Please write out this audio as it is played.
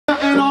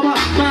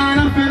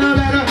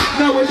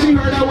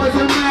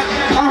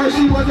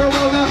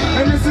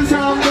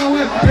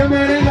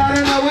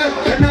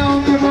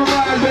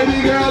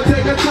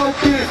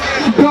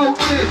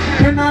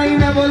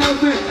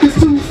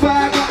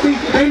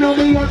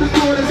the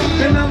quarters,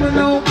 and I'm a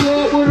known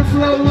plug with a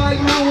flow like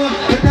Noah.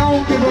 And I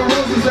don't give a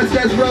roses,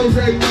 that's rose,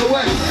 no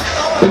way.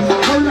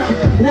 Hold up,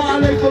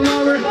 Wale for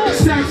Lauren,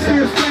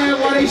 Shakespeare fan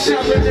while they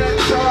shopping at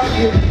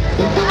Target.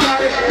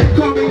 Got it,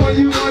 call me when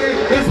you want it.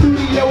 The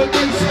studio with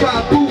they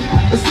spot, boo,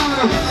 the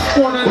sauna.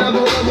 On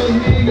another level,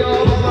 here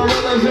y'all all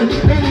irrelevant.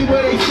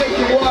 Anywhere they take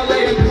it, Wale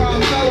and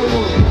Carl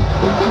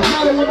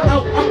Another one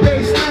out, I'm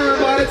based down.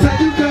 By the time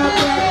you come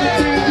back, the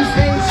team just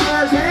ain't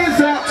serves,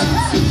 hands up.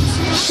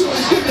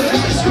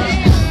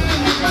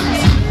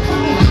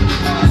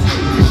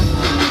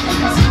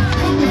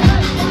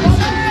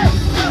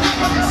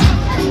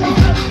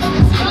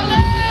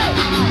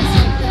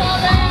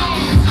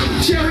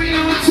 Cherry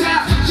on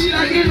top, she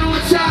like it on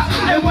top.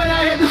 And when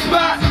I hit the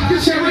spot, the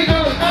cherry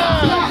go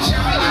pop, pop,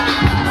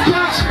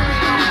 pop,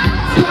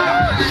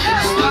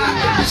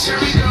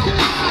 cherry go.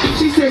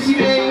 She said she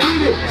ain't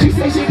with it. She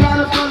said she got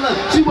a fella.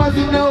 She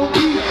wasn't no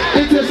beat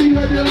until she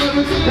heard the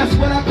lyrics. That's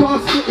what I call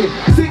spitting.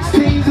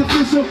 16's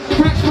official.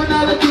 French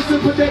vanilla kissing,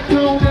 put that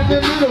cone in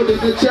the middle. Then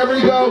the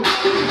cherry go.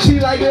 She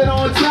like it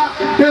on top.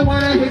 Then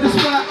when I hit the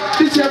spot,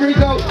 the cherry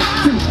go.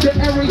 To the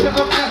area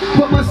I'm at,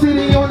 put my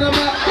city on the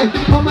map. And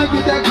I'ma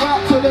get that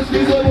crop, so let's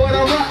be what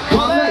I rock.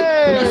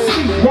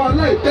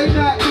 Wale, they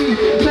not me.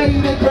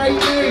 Made a great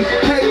name.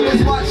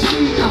 Haters watch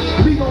me.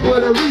 Leave them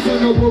with a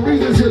reasonable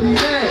reason to be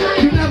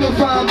mad. You never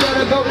find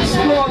better, go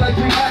explore like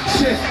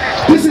reaction.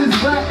 This is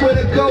rap with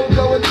a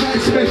go-go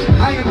attachment.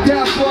 I am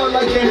down for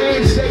like a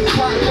handshake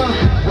partner.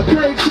 A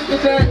great chicken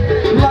that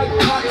like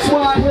hot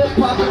swine,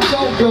 hip-hop and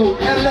go-go.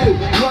 LA,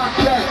 rock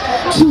that.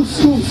 Two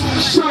scoops,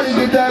 shorty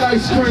get that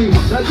ice cream.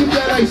 I get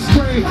that ice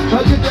cream.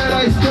 I get that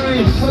ice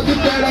cream. I get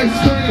that ice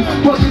cream.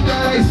 I get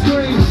that ice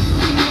cream.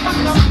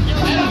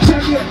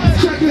 Check it,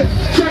 check it,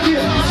 check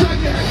it,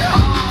 check it.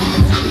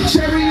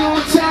 Cherry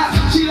on top,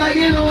 she like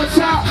it on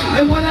top.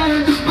 And when I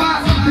hit the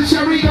spot, the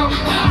cherry go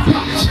pop,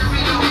 pop,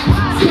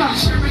 pop, pop.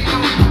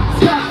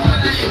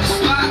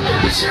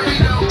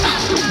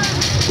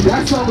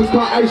 That song was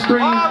called Ice Cream.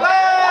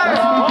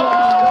 That's me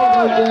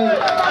talking.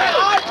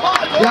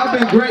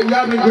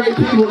 Y'all been great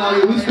people out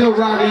here. We still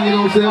rocking, you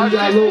know what I'm saying? We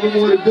got a little bit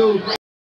more to do.